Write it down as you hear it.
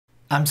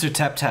I'm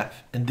SirTapTap,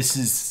 and this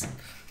is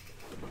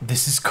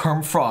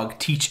Kurm Frog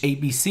Teach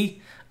ABC.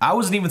 I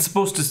wasn't even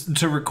supposed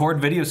to record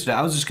videos today.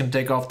 I was just gonna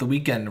take off the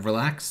weekend and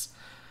relax.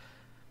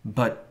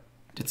 But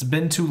it's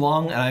been too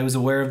long, and I was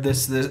aware of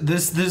this.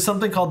 There's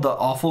something called the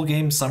Awful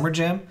Game Summer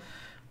Jam,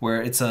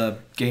 where it's a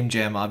game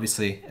jam,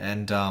 obviously,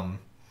 and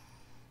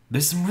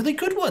there's some really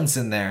good ones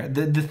in there.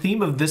 The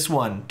theme of this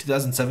one,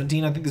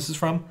 2017, I think this is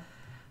from,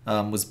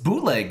 was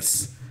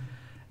bootlegs,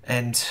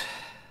 and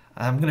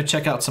I'm gonna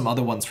check out some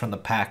other ones from the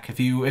pack. If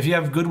you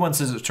have good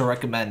ones to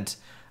recommend,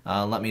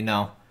 let me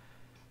know.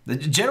 The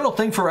general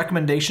thing for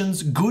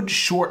recommendations, good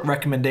short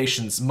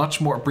recommendations,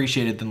 much more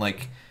appreciated than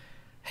like,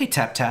 hey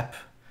Tap Tap,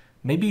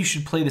 maybe you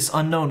should play this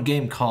unknown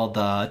game called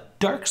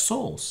Dark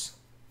Souls.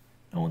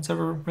 No one's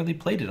ever really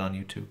played it on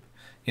YouTube.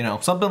 You know,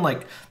 something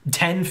like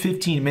 10,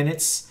 15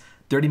 minutes,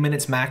 30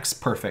 minutes max,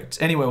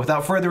 perfect. Anyway,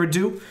 without further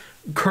ado,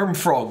 Kurm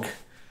Frog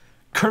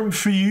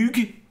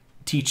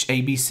Teach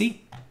ABC.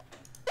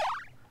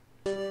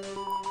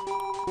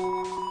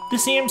 The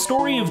Sam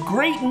story of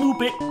great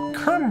Muppet,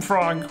 Kurm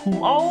Frog,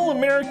 whom all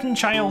American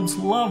childs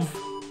love.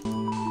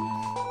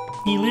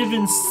 He lived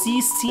in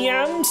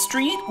CCM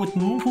Street with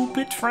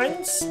Muppet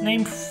friends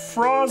named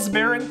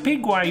Frosbear and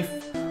Pigwife.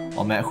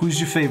 Oh Matt, who's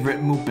your favorite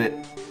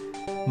Muppet?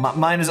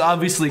 Mine is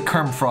obviously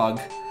Kurm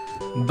Frog,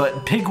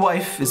 but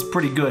Pigwife is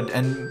pretty good,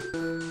 and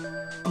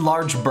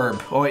Large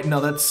Burb. Oh wait, no,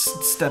 that's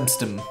Stem.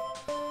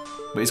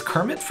 Wait, is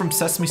Kermit from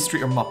Sesame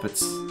Street or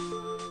Muppets?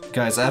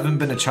 Guys, I haven't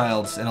been a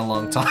child in a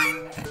long time.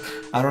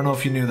 I don't know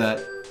if you knew that.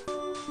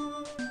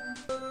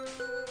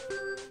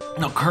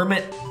 No,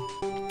 Kermit.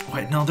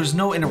 Wait, no, there's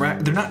no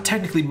interact. They're not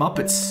technically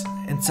Muppets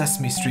in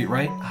Sesame Street,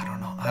 right? I don't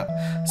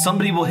know.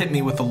 Somebody will hit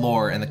me with the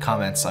lore in the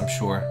comments, I'm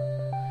sure.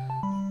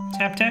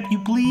 Tap tap, you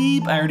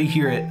bleep. I already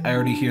hear it. I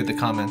already hear the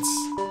comments.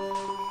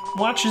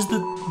 Watch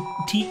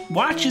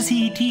as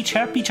he teach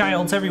happy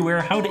childs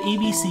everywhere how to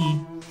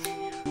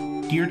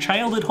ABC. Dear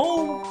child at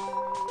home,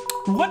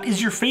 what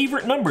is your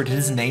favorite number? Did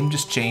his name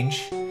just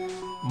change?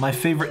 My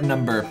favorite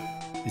number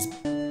is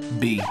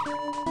B.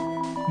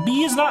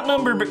 B is not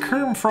number, but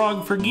Kurm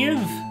Frog, forgive.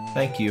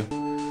 Thank you.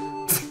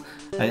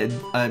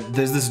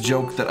 There's this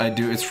joke that I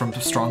do, it's from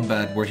Strong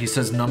Bad, where he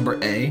says number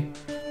A.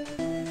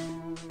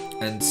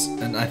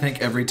 And I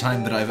think every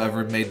time that I've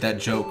ever made that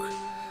joke,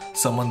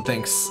 someone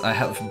thinks I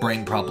have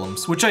brain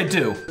problems, which I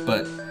do,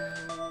 but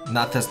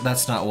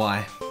that's not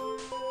why.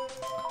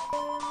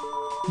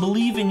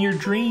 Believe in your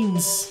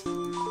dreams.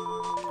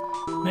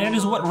 That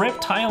is what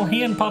reptile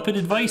hand puppet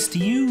advice to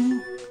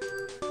you.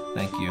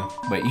 Thank you.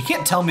 Wait, you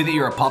can't tell me that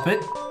you're a puppet.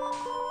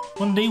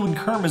 One day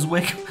Kerm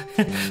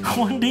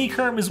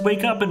is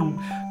wake up in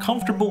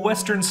comfortable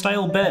Western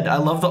style bed. I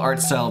love the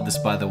art style of this,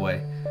 by the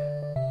way.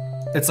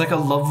 It's like a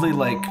lovely,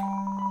 like,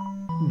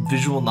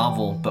 visual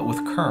novel, but with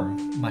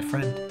Kerm, my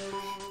friend.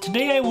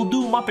 Today I will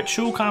do Muppet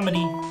Show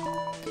comedy.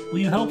 Will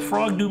you help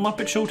Frog do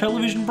Muppet Show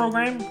television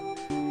program?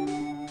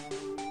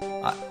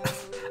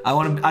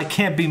 I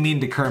can't be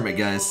mean to Kermit,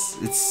 guys.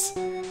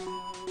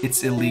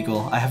 It's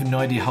illegal. I have no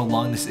idea how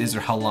long this is or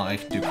how long I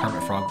can do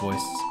Kermit Frog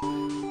voice.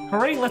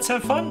 Alright, let's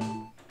have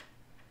fun.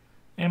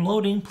 I'm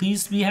loading.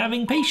 Please be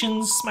having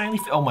patience. Smiley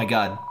face. Oh my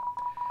god.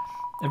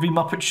 Every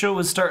Muppet Show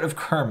is start of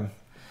Kerm.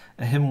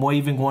 Him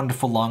waving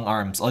wonderful long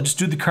arms. I'll just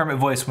do the Kermit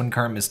voice when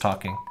Kerm is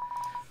talking.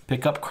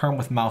 Pick up Kerm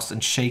with mouse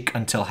and shake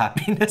until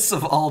happiness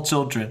of all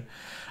children.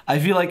 I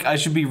feel like I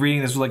should be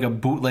reading this with like a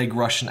bootleg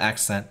Russian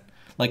accent.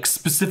 Like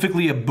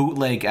specifically a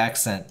bootleg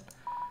accent.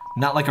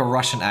 Not like a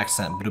Russian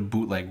accent, but a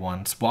bootleg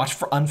one. Watch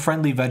for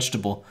unfriendly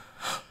vegetable.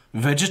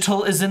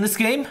 Vegetal is in this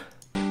game?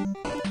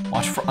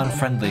 Watch for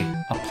unfriendly.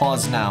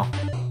 Applause now.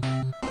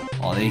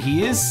 Oh, there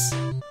he is.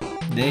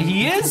 There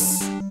he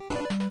is.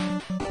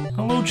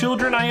 Hello,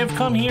 children. I have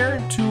come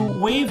here to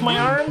wave my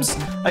arms.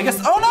 I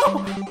guess. Oh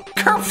no!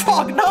 Kurm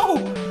Frog, no!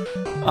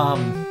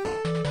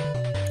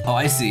 Oh,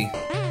 I see.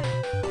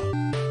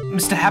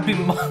 Mr. Happy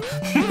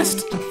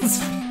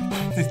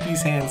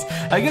these hands.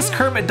 I guess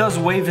Kermit does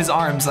wave his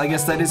arms. I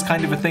guess that is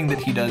kind of a thing that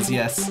he does,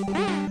 yes.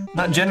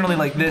 Not generally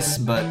like this,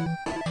 but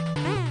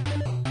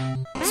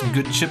some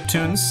good chip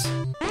tunes.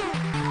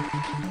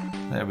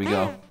 There we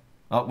go.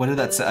 Oh, what did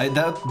that say?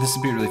 That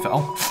disappeared really fast.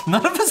 Oh,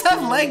 none of us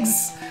have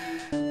legs!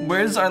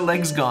 Where's our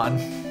legs gone?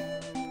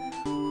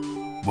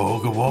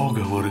 Woga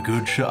woga, what a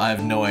good show. I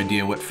have no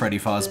idea what Freddy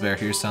Fazbear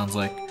here sounds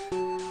like.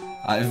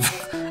 I've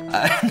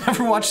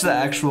never watched the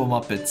actual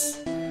Muppets.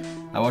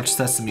 I watched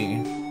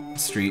Sesame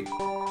Street.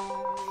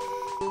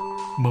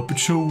 Muppet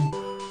Show.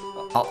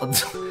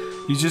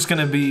 He's just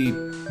gonna be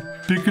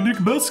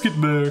Picnic Basket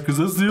Bear, because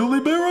that's the only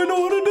bear I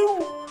know how to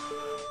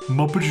do.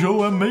 Muppet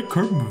Show and make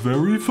Kermit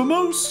very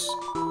famous.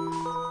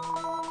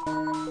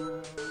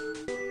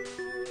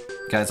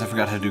 Guys, I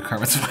forgot how to do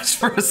Kermit's voice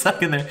for a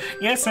second there.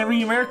 Yes,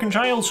 every American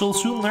child shall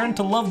soon learn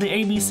to love the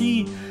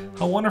ABC.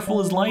 How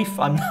wonderful is life?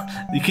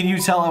 Can you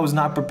tell I was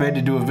not prepared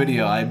to do a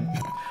video?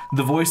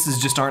 The voices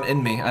just aren't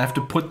in me. I have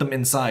to put them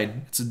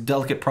inside. It's a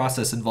delicate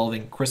process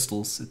involving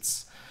crystals.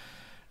 It's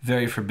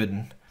very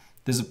forbidden.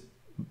 There's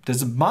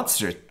a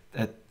monster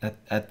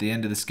at the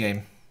end of this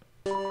game.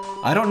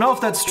 I don't know if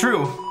that's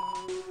true.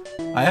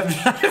 I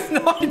have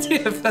no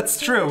idea if that's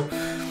true.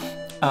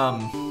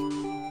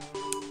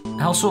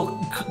 How shall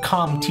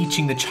Kurm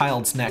teaching the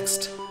child's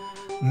next?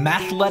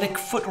 Mathletic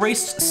foot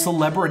race,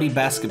 celebrity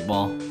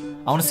basketball.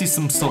 I want to see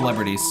some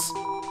celebrities.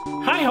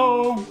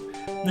 Hi-ho!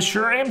 This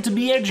sure am to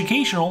be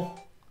educational.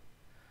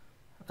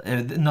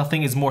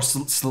 Nothing is more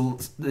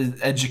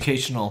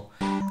educational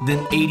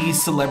than 80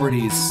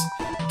 celebrities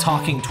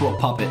talking to a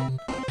puppet.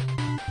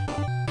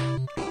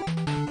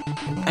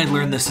 I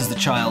learned this as a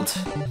child.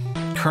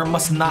 Kurm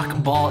must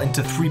knock ball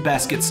into 3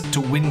 baskets to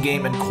win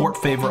game and court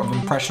favor of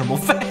impressionable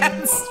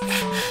fans.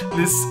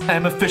 This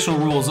unofficial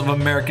rules of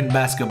American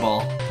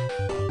basketball.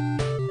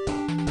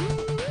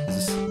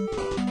 Is this,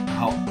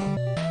 how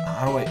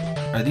do I,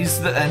 are these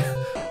the,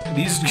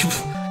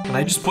 can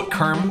I just put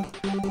Kurm?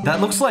 That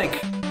looks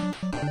like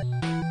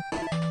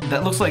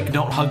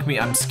don't hug me,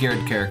 I'm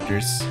scared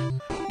characters.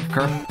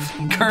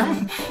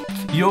 Kurm?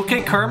 You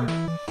okay, Kurm?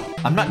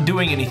 I'm not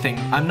doing anything.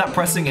 I'm not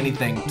pressing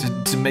anything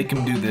to make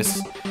him do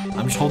this.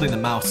 I'm just holding the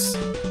mouse.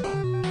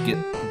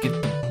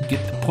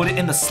 Put it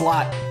in the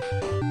slot.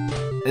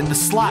 In the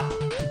slot.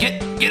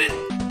 Get it.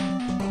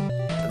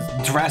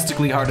 It's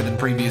drastically harder than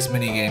previous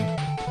minigame.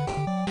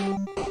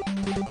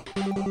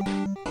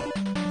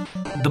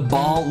 The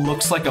ball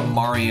looks like a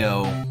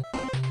Mario,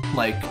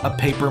 like a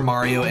Paper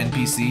Mario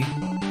NPC.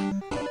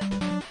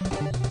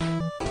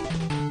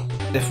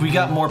 If we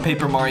got more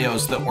Paper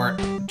Marios that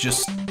weren't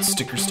just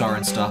Sticker Star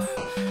and stuff.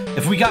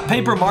 If we got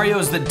Paper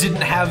Marios that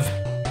didn't have,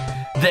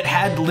 that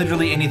had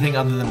literally anything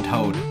other than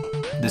Toad,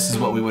 this is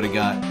what we would have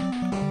got.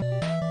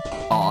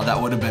 Oh,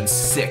 that would have been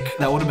sick.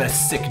 That would have been a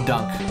sick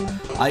dunk.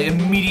 I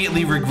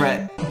immediately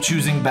regret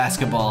choosing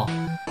basketball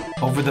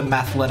over the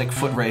mathletic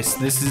foot race.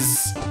 This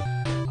is,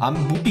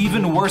 I'm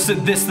even worse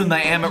at this than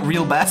I am at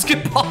real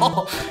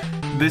basketball.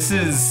 This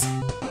is,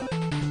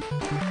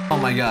 oh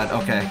my god,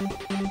 okay.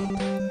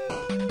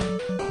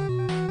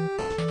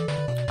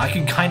 I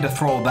can kind of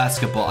throw a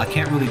basketball. I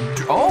can't really.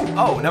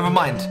 Oh, never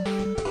mind.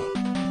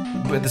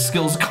 But the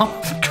skills come.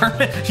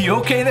 Kermit, you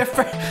okay there,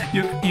 friend?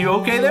 You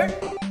okay there?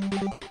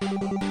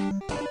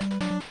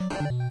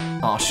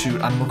 Oh shoot,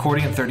 I'm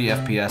recording at 30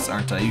 FPS,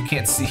 aren't I? You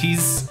can't see.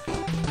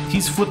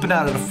 He's flipping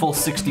out at a full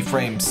 60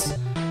 frames.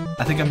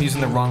 I think I'm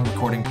using the wrong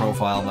recording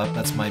profile.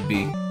 That's my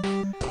B.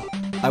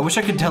 I wish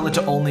I could tell it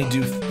to only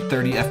do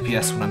 30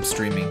 FPS when I'm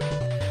streaming,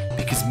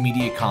 because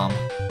Mediacom.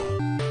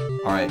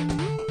 All right,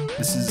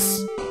 this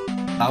is.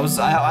 I was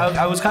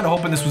kind of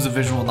hoping this was a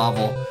visual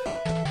novel,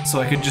 so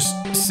I could just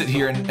sit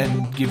here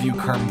and give you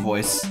Kurm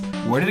voice.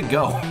 Where did it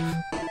go?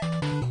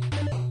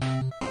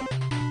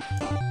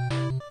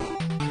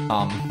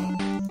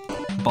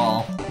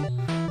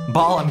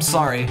 Ball, I'm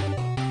sorry.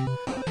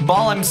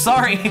 Ball, I'm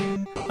sorry.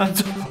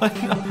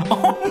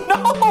 Oh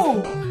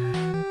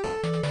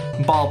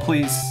no! Ball,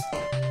 please.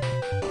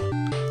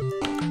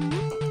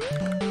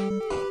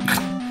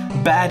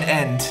 Bad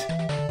end.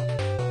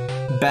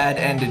 Bad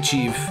end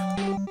achieve.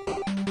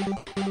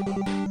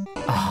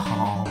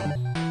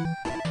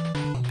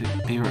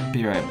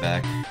 Be right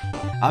back.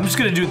 I'm just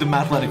gonna do the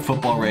mathletic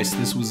football race.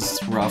 This was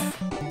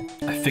rough.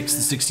 I fixed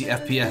the 60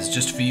 FPS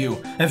just for you.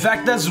 In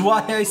fact, that's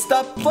why I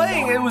stopped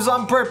playing. It was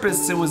on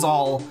purpose. It was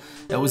all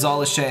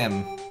a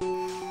sham.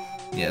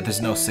 Yeah,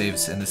 there's no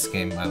saves in this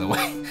game, by the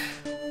way.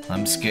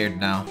 I'm scared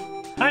now.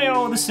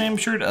 Hi-oh, the same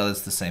shirt. Oh,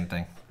 it's the same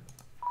thing.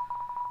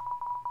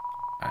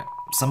 Alright,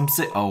 some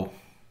say, oh.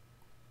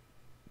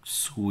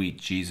 Sweet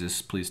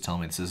Jesus, please tell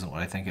me this isn't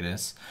what I think it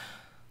is.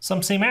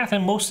 Some say math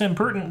and most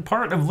important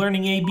part of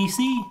learning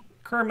ABC.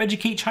 Kurm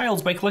educate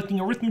childs by collecting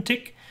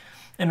arithmetic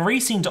and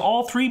racing to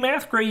all 3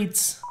 math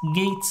grades.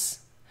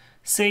 Gates.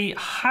 Say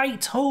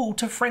hi-to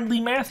to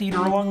friendly math eater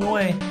along the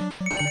way.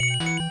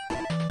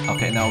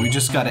 Okay, no, we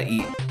just gotta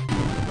eat.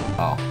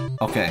 Oh,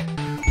 okay.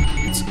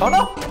 Oh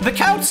no, the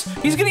counts!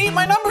 He's gonna eat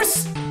my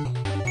numbers!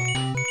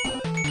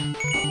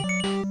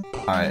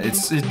 Alright,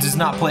 it does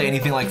not play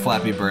anything like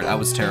Flappy Bird. I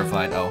was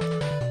terrified. Oh,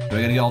 do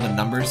I gotta get all the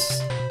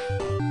numbers?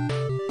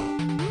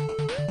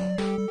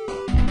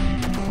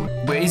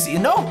 Wait, is he?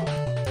 No!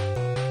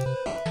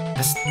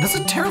 That's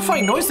a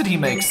terrifying noise that he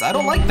makes. I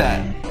don't like that.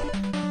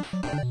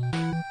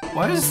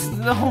 Why does,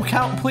 no,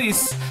 count,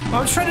 please. I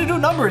was trying to do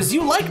numbers.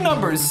 You like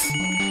numbers.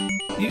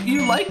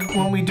 You like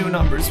when we do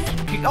numbers.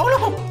 Oh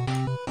no!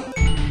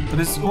 What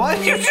is, why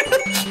are you,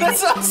 that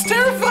sounds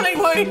terrifying.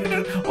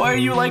 Why are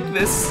you like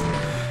this?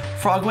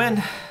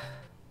 Frogwind.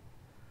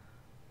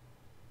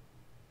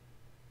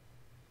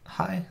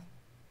 Hi.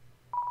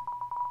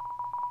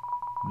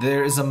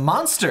 There is a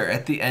monster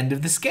at the end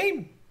of this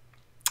game.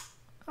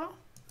 Oh,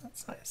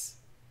 that's nice.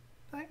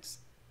 Thanks.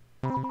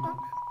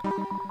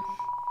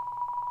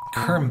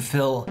 Kurm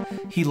fill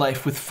he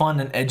life with fun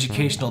and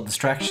educational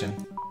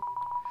distraction,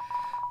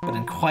 but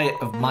in quiet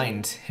of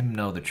mind him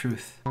know the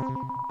truth.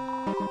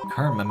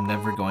 Kurm am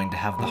never going to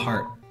have the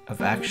heart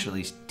of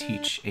actually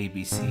teach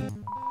ABC.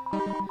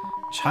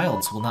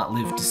 Childs will not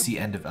live to see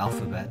end of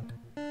alphabet.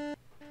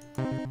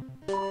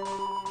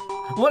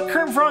 What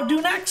Kurm Frog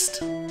do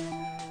next?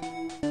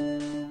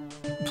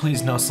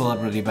 please, no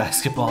celebrity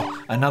basketball.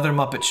 Another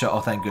Muppet show.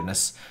 Oh, thank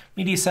goodness.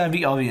 Media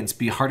savvy audience,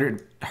 be harder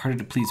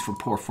to please for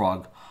poor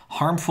frog.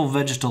 Harmful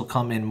vegetal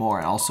come in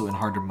more, also in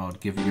harder mode.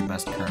 Give it your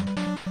best, Kurm.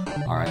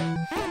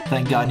 Alright.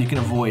 Thank God you can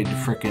avoid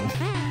frickin'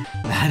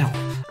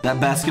 that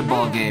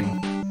basketball game.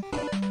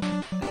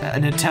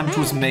 An attempt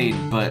was made,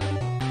 but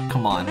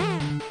come on.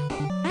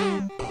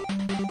 I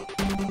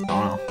don't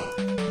know.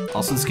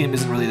 Also, this game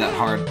isn't really that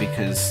hard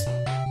because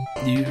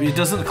it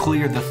doesn't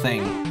clear the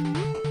thing.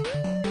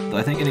 Though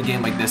I think in a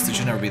game like this, it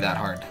should never be that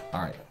hard.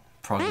 Alright,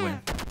 frog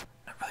win.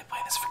 Not really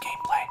playing this for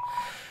gameplay.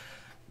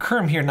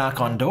 Kurm here, knock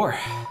on door.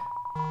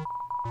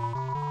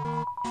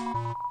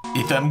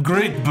 It am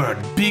Great Bird,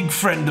 big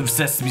friend of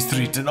Sesame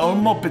Street and all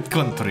Muppet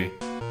Country.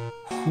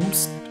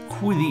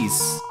 Who are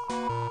these?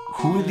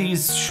 Who are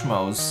these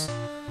schmoes?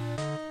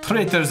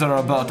 Traitors are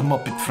about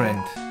Muppet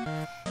friend.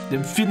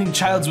 They're filling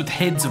childs with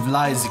heads of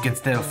lies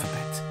against the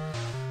alphabet.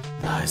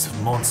 Lies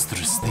of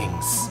monstrous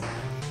things.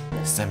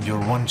 This am your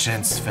one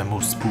chance,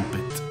 famous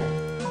puppet.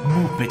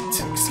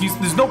 Muppet. Excuse me,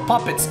 there's no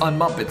puppets on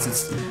Muppets.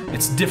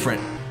 It's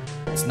different.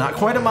 It's not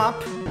quite a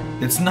mop.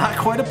 It's not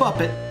quite a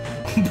puppet.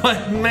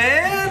 But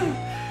man!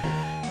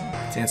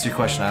 To answer your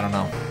question, I don't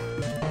know.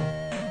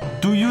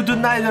 Do you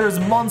deny there is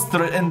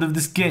monster at the end of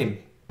this game?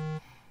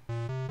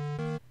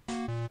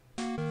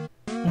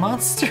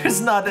 Monster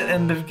is not at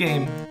end of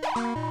game.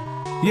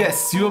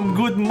 Yes, you am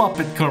good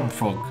Muppet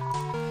Kurmfrog.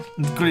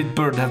 The Great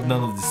Bird have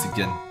none of this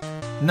again.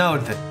 Now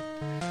then,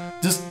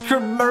 just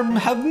Kurm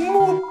have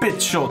Muppet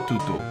show to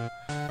do.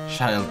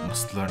 Child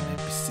must learn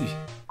ABC.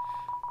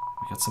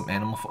 We got some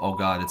animal. Oh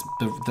god, it's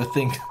the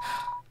thing.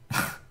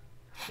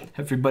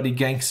 Everybody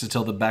gangsta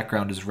till the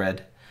background is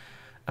red.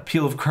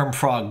 Appeal of Kurm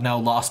Frog now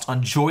lost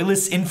on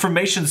joyless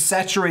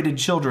information-saturated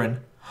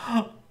children.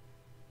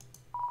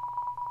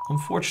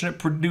 Unfortunate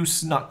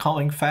produce not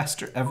calling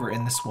faster ever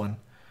in this one.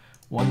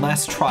 One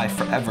last try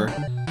forever.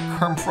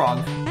 Kurm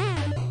Frog.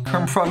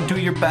 Kurm Frog, do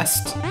your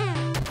best.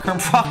 Kurm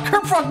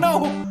Frog,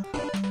 no!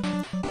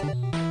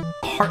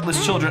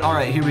 Heartless children.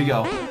 Alright, here we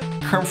go.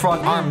 Kurm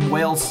Frog arm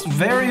wails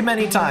very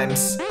many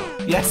times.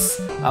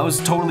 Yes, I was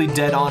totally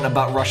dead on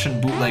about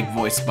Russian bootleg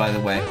voice, by the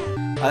way.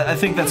 I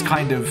think that's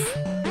kind of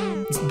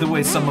the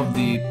way some of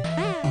the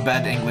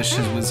bad English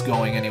was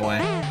going anyway.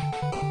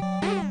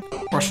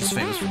 Russia's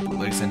famous for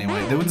bootlegs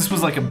anyway. This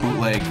was like a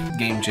bootleg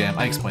game jam.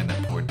 I explained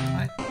that before, didn't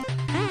I?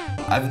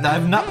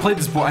 I've not played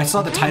this before. I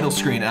saw the title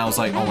screen and I was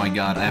like, oh my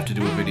god, I have to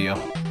do a video.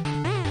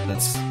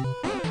 That's...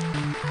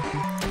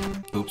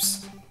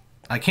 Oops.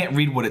 I can't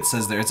read what it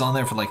says there. It's on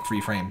there for like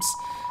 3 frames.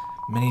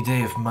 Many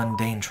day of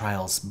mundane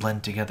trials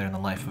blend together in the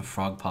life of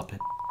Frog Puppet.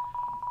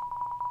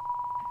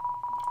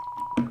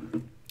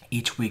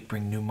 Each week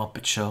bring new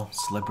Muppet Show,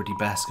 celebrity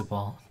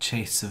basketball,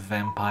 chase of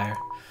vampire.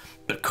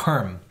 But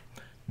Kurm,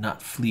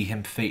 not flee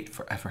him fate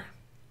forever.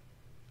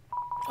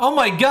 Oh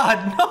my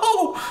god,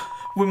 no!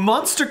 When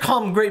Monster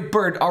Calm Great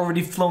Bird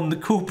already flown the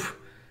coop.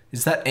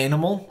 Is that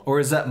Animal? Or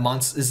is that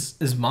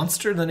is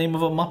Monster the name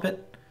of a Muppet?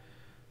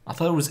 I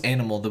thought it was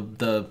Animal,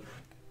 the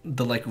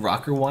like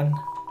rocker one.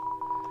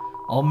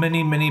 All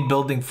many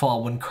building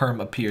fall when Kurm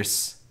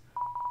appears.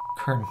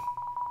 Kurm,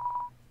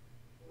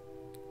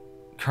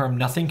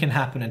 nothing can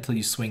happen until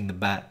you swing the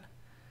bat.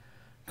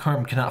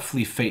 Kurm cannot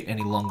flee fate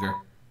any longer.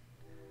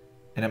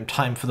 And I'm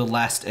time for the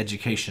last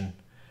education.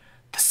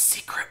 The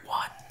secret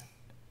one.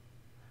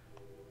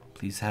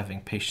 Please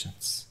having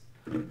patience.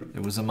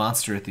 There was a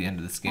monster at the end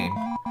of this game.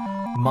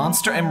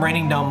 Monster am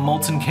raining down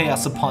molten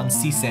chaos upon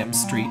Sesame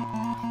Street.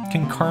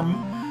 Can Kurm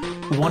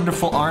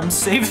wonderful arms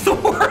save the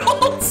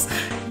world?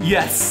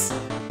 Yes.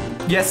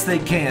 Yes, they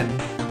can.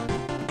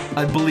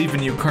 I believe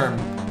in you, Kurm.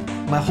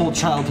 My whole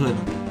childhood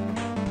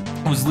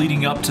was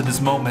leading up to this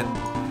moment.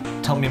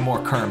 Tell me more,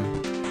 Kurm.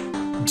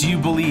 Do you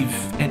believe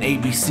in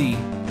ABC?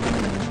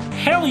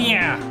 Hell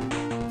yeah!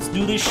 Let's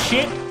do this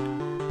shit.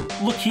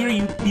 Look here,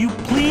 you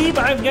plebe,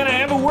 I've gotta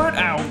have a word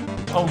out.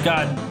 Oh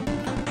god.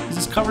 Is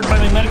this covered by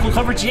my medical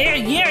coverage? Yeah,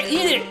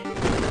 eat it!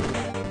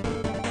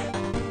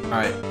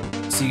 Alright,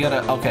 so you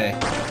gotta, okay.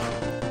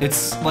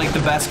 It's like the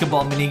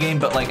basketball minigame,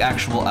 but like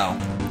actual ow.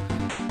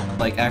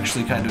 Like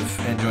actually kind of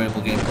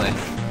enjoyable gameplay.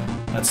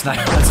 That's not,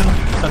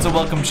 that's a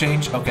welcome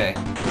change. Okay.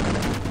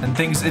 And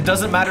things, it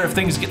doesn't matter if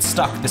things get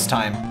stuck this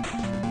time.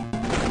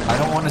 I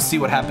don't want to see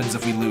what happens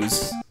if we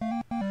lose.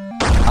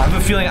 I have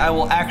a feeling I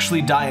will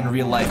actually die in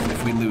real life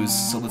if we lose,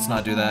 so let's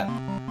not do that.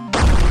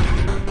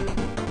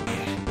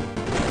 Yeah.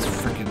 Let's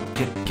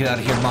freaking get out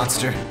of here,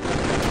 monster.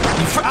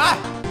 Ah!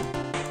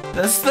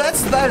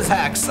 That is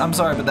hacks. I'm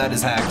sorry, but that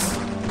is hacks.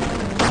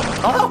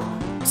 Oh no!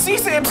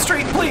 Sesame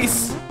Street,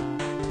 please!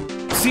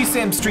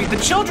 Sesame Street, the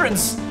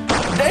children's!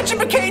 The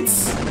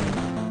educates!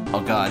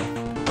 Oh god.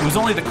 It was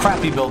only the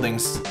crappy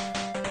buildings.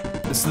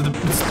 This is the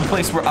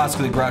place where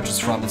Oscar the Grouch is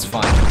from, it's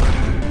fine.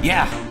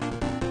 Yeah!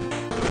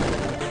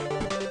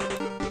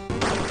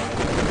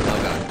 Oh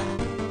god.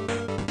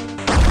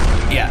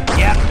 Yeah,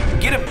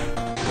 get him!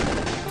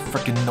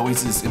 Frickin'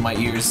 noises in my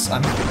ears.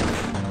 I'm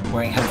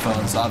wearing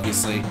headphones,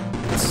 obviously.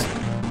 It's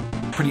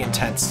pretty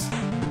intense.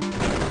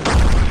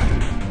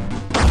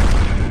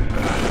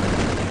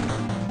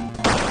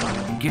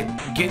 Get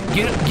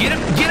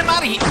him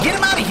out of here! Get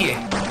him out of here!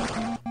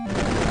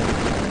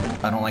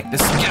 I don't like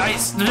this,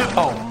 guys.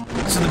 Oh,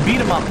 so the beat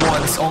 'em up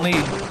ones only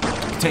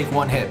take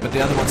 1 hit, but the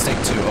other ones take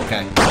 2.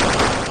 Okay.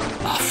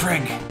 Oh,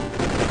 frig.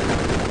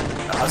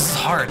 Oh, this is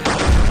hard.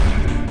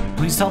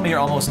 Please tell me you're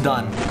almost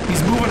done.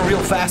 He's moving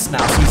real fast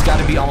now, so he's got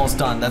to be almost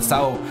done. That's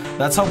how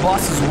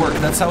bosses work.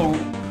 That's how.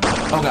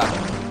 Oh god.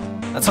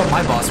 That's how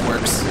my boss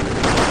works.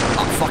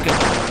 Oh fuck it.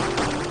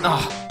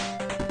 Oh.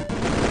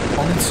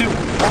 Only 2.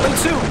 Only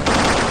 2.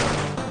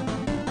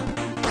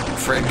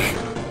 Frig.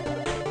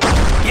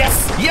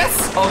 Yes!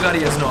 Yes! Oh god,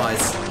 he has no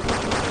eyes.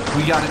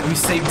 We got it. We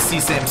saved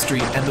Sesame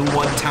Street and the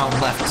one town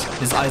left.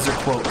 His eyes are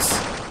quotes.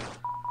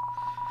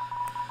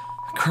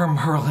 Kurm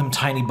hurl him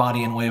tiny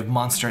body in way of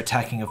monster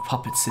attacking of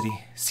Puppet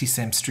City.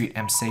 Sesame Street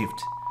am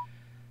saved.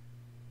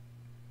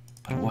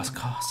 But what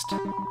cost?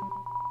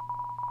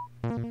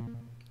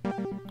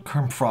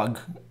 Kurm Frog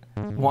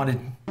wanted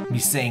me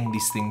saying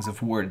these things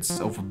of words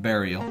over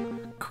burial.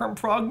 Kurm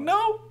Frog,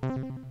 no!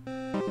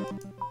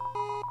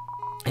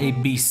 A,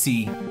 B,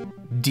 C,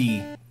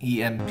 D,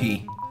 E, M,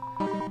 P,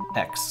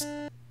 X,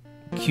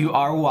 Q,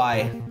 R,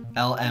 Y,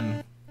 L,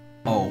 M,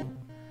 O,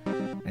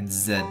 and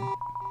Z.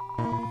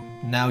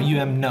 Now you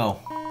am no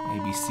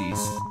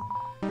ABCs.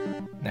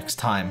 Next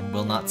time,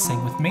 will not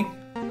sing with me?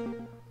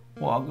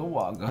 Wagga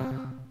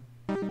wagga.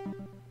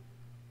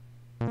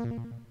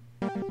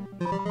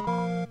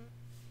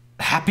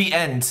 Happy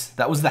end.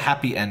 That was the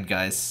happy end,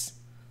 guys.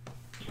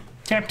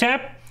 Tap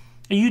Tap,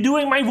 are you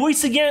doing my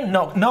voice again?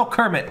 No, no,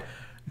 Kermit.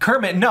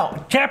 Kermit,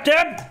 no. Tap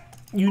Tap,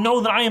 you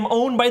know that I am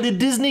owned by the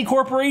Disney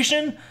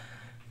Corporation?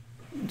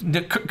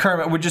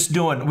 Kermit, we're just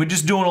doing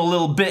a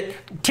little bit.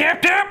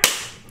 Tap Tap!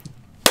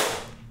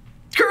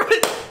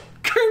 Kermit!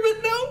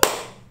 Kermit, no!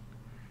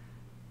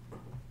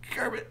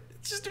 Kermit,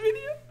 it's just a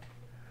video.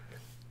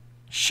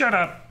 Shut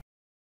up.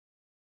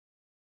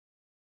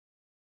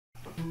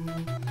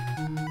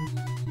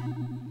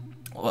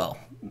 Well,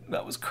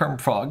 that was Kurm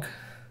Frog.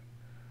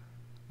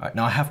 Alright,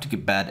 now I have to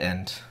get bad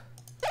end.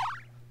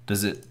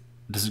 Does it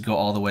go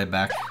all the way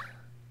back?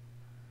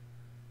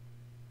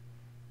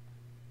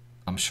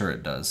 I'm sure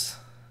it does.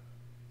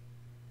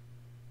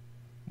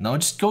 No, it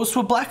just goes to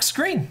a black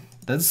screen.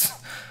 That's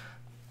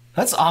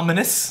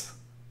ominous.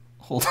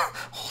 Hold on,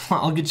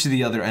 I'll get you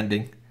the other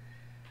ending.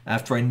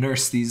 After I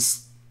nurse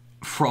these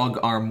frog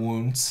arm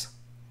wounds.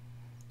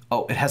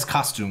 Oh, it has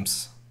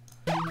costumes.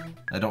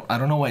 I don't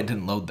know why it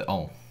didn't load the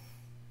oh.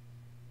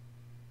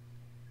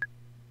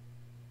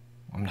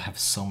 I'm gonna have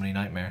so many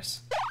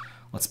nightmares.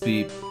 Let's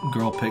be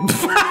girl pig.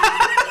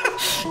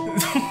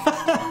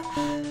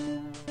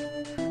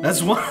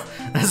 That's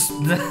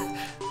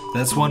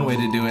one way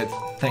to do it.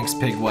 Thanks,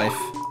 pig wife.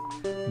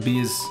 B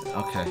is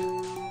okay.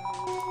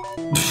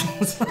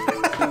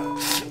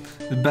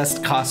 The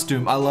best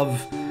costume. I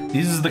love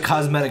these are the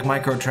cosmetic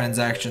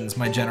microtransactions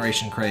my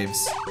generation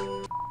craves.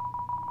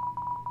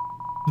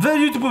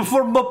 Failure to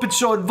perform Muppet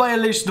Show in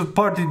violation of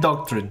party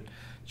doctrine.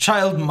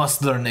 Child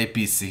must learn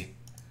APC.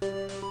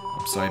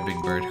 I'm sorry,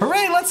 Big Bird.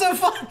 Hooray, let's have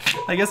fun!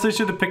 I guess I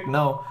should have picked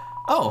no.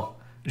 Oh,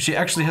 she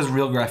actually has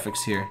real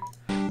graphics here.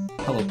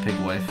 Hello, pig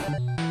wife.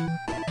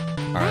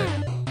 Alright.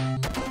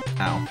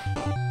 Ow.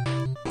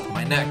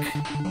 My neck.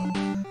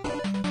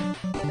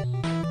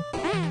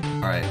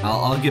 Alright,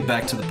 I'll get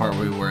back to the part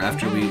where we were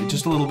after we...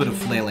 Just a little bit of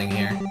flailing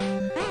here.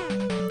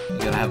 We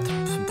gotta have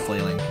some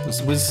flailing.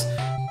 This was...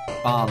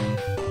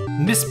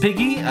 Miss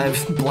Piggy?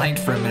 I've blanked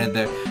for a minute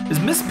there. Is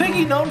Miss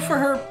Piggy known for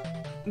her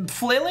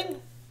flailing?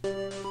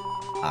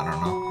 I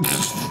don't know.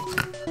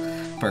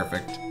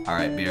 Perfect.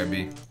 Alright,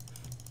 BRB.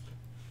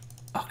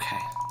 Okay.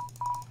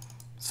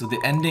 So the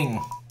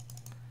ending...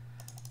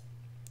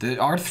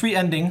 There are 3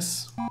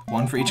 endings.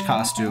 1 for each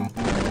costume.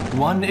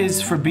 1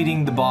 is for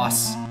beating the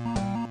boss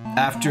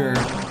after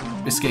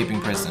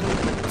escaping prison.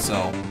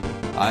 So,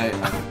 I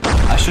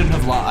shouldn't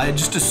have lost. I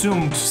just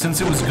assumed,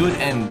 since it was good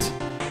end,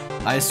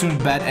 I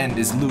assumed bad end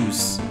is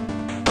lose.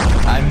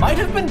 I might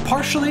have been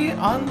partially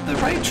on the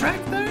right track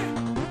there.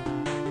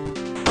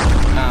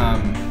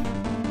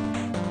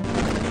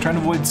 Trying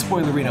to avoid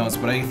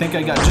spoilerinos, but I think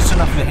I got just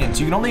enough of a hint.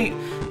 You can only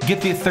get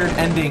the 3rd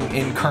ending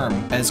in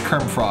Kurm as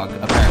Kurm Frog,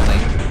 apparently.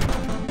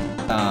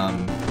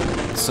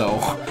 So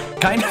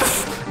kind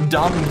of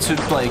dumb to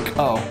like,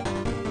 oh,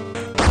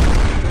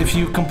 if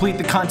you complete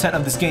the content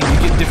of this game, you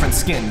get different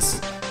skins.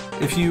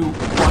 If you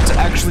want to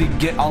actually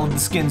get all of the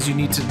skins, you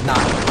need to not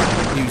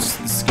use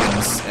the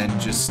skins and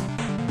just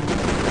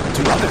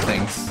do other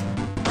things.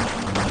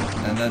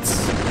 And that's,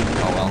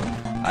 oh well.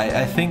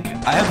 I think,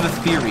 I have a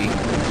theory.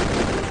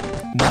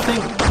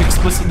 Nothing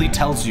explicitly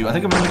tells you. I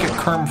think I'm gonna make a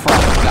Kurm Frog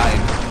guide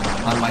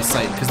on my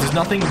site, because there's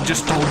nothing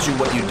just told you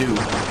what you do.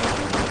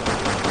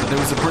 But there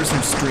was a person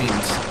who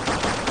streamed.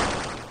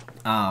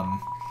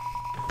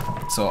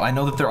 So I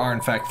know that there are in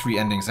fact 3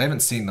 endings. I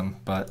haven't seen them,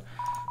 but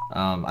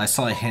I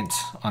saw a hint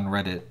on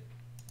Reddit.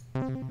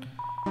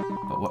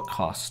 But what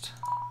cost?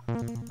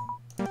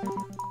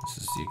 This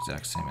is the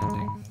exact same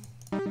ending.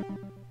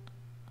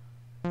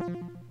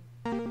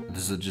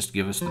 Does it just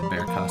give us the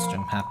bear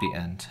costume? Happy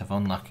end. Have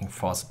unlocking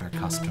Fozbear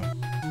costume.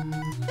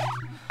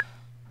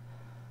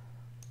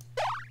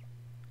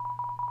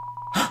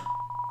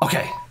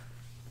 Okay.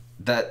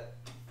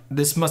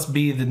 This must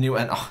be the new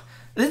end. Oh,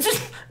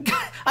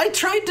 I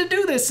tried to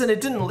do this and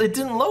it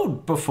didn't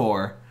load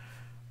before.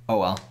 Oh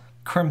well.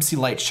 Kurm see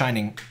light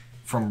shining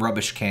from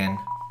rubbish can.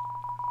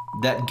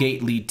 That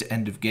gate lead to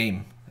end of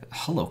game.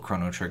 Hello,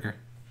 Chrono Trigger.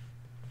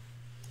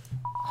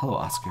 Hello,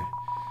 Oscar.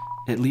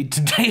 It lead to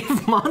Day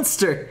of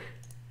Monster.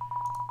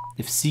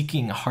 If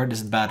seeking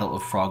hardest battle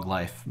of frog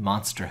life,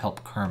 monster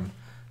help Kurm,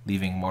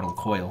 leaving mortal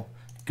coil.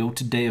 Go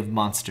to Day of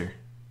Monster.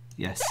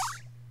 Yes.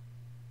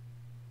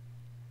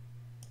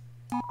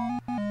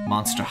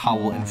 Monster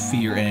howl in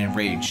fear and in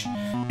rage.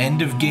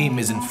 End of game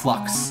is in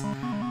flux.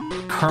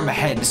 Kurm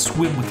ahead,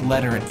 swim with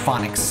letter and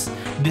phonics.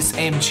 This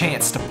am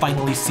chance to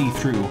finally see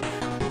through.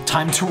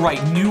 Time to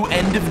write new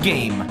end of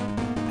game.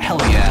 Hell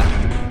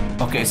yeah.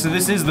 Okay, so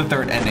this is the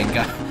third ending.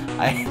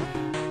 I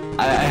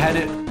had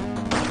it.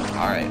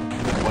 Alright,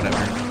 whatever.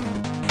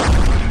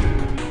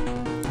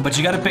 But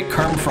you gotta pick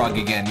Kurm Frog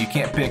again. You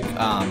can't pick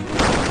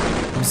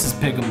Mrs.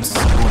 Pigham's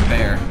or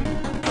Bear.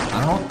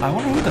 I don't know. I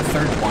wonder who the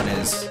third one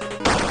is.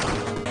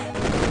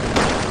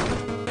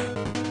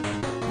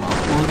 Well,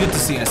 we'll get to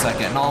see in a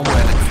second. And I'll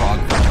wear the Frog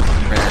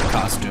Bear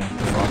costume.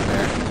 The Frog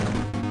Bear.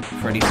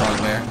 Freddy Frog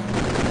Bear.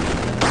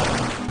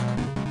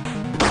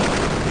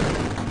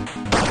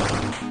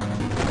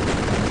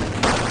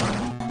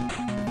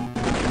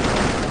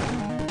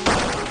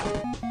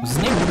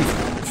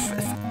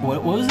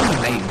 What was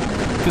his name?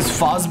 Because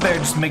Fozbear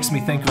just makes me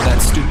think of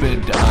that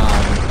stupid,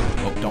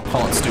 oh, don't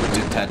call it stupid,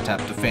 tap,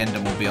 the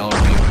fandom will be all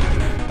over you.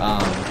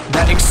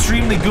 That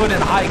extremely good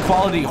and high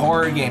quality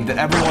horror game that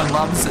everyone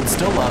loves and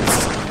still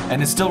loves,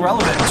 and is still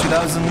relevant in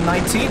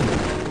 2019.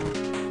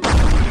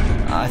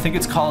 I think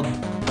it's called,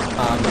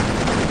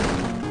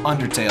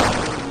 Undertale.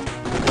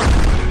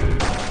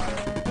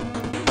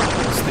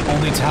 It's the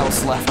only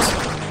house left.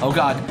 Oh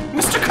god.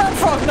 Mr.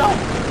 Kurmfrog, no!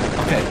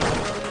 Okay.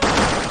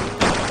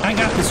 I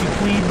got this, you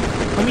plebe.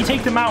 Let me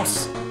take the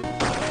mouse.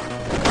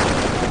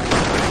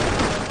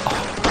 Oh,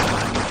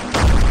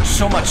 God.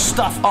 So much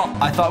stuff. Oh,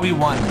 I thought we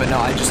won, but no,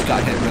 I just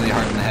got hit really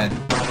hard in the head.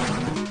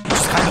 Which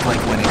is kind of like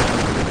winning.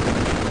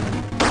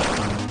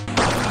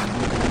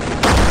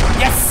 Oh,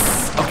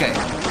 yes! Okay.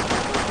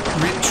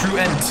 True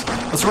end.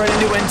 Let's write a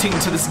new ending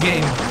to this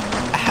game.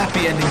 A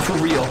happy ending for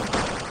real.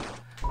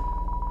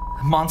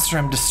 Monster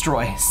M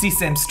destroy.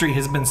 CSAM Street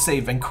has been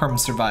saved and Kurm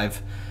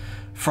survive.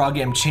 Frog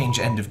M change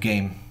end of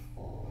game.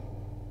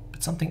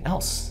 Something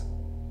else.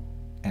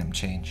 M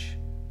change.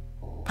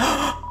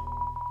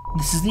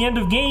 This is the end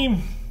of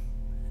game.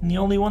 And the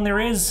only one there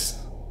is.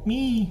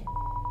 Me.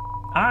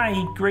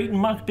 I, Great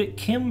Muckbit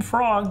Kim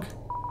Frog.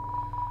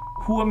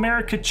 Who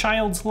America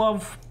childs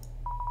love.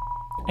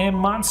 Am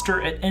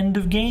monster at end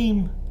of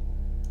game.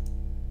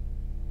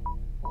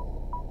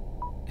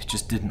 It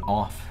just did an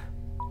off.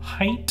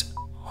 Height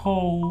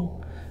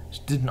ho.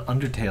 Just did an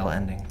Undertale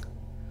ending.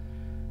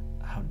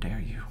 How dare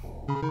you.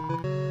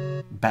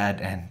 Bad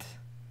end.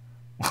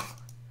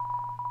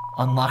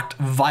 Unlocked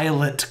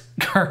Violet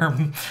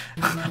Kurm.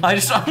 I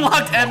just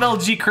unlocked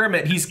MLG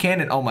Kermit. He's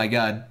canon. Oh my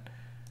god.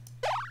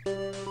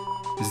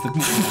 Is the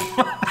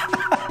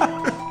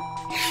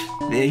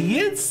there he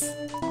is.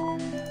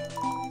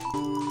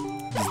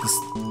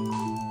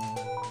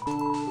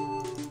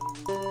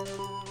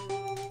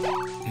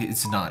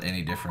 It's not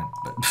any different,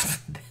 but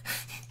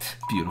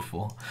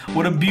beautiful.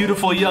 What a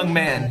beautiful young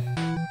man.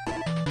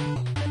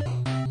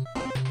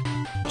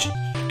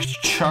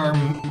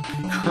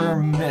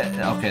 Kermit.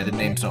 Okay, the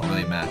names don't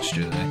really match,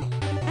 do they?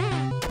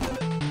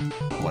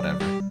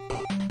 Whatever.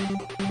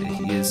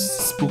 He is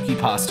Spooky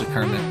Pasta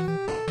Kermit.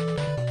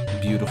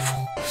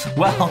 Beautiful.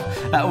 Well,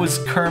 that was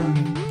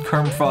Kurm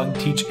Frog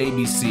Teach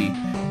ABC.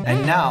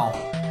 And now,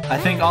 I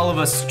think all of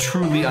us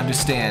truly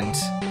understand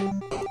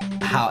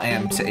how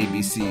am to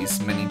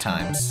ABCs many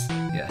times.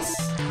 Yes.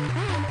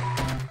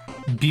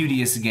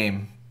 Beauteous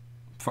game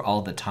for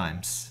all the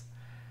times.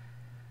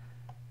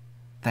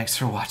 Thanks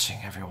for watching,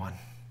 everyone.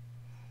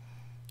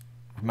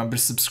 Remember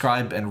to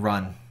subscribe and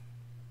run.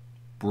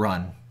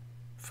 Run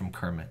from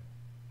Kermit.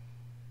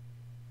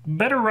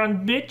 Better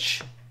run,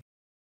 bitch.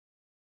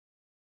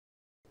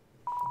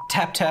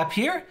 TapTap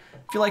here.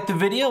 If you like the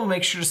video,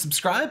 make sure to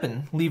subscribe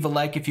and leave a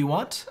like if you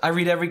want. I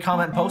read every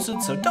comment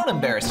posted, so don't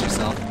embarrass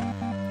yourself.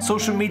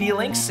 Social media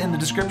links in the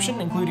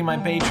description, including my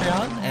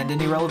Patreon and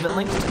any relevant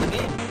links to the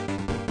game.